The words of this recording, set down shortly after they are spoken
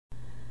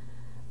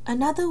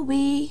Another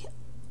way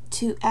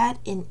to add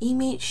an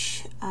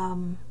image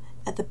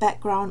at the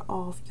background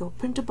of your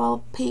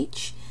printable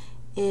page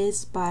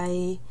is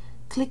by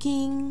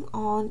clicking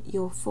on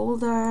your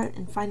folder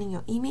and finding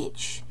your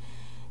image.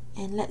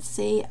 And let's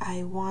say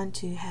I want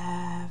to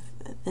have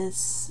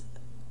this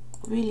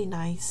really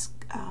nice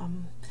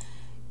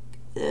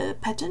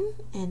pattern,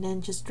 and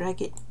then just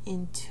drag it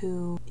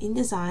into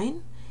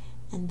InDesign,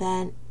 and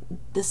then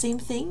the same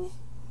thing,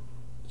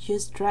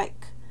 just drag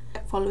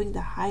following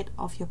the height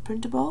of your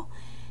printable,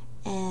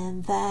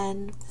 and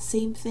then the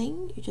same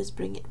thing, you just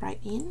bring it right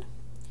in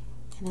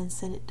and then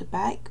send it to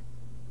back,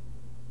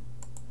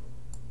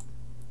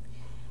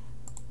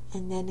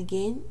 and then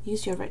again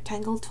use your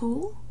rectangle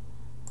tool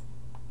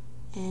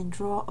and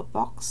draw a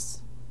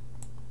box,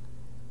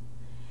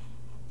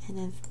 and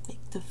then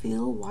make the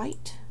fill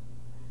white,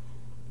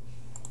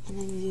 and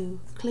then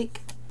you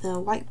click the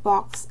white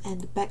box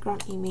and the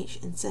background image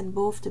and send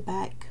both to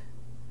back.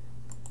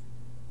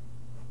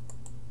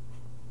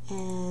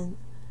 And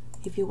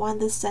if you want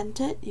this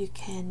centered, you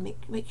can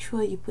make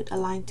sure you put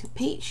align to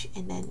page,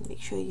 and then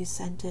make sure you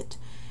center it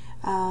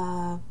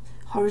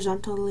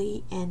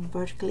horizontally and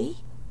vertically,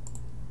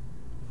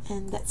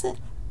 and that's it.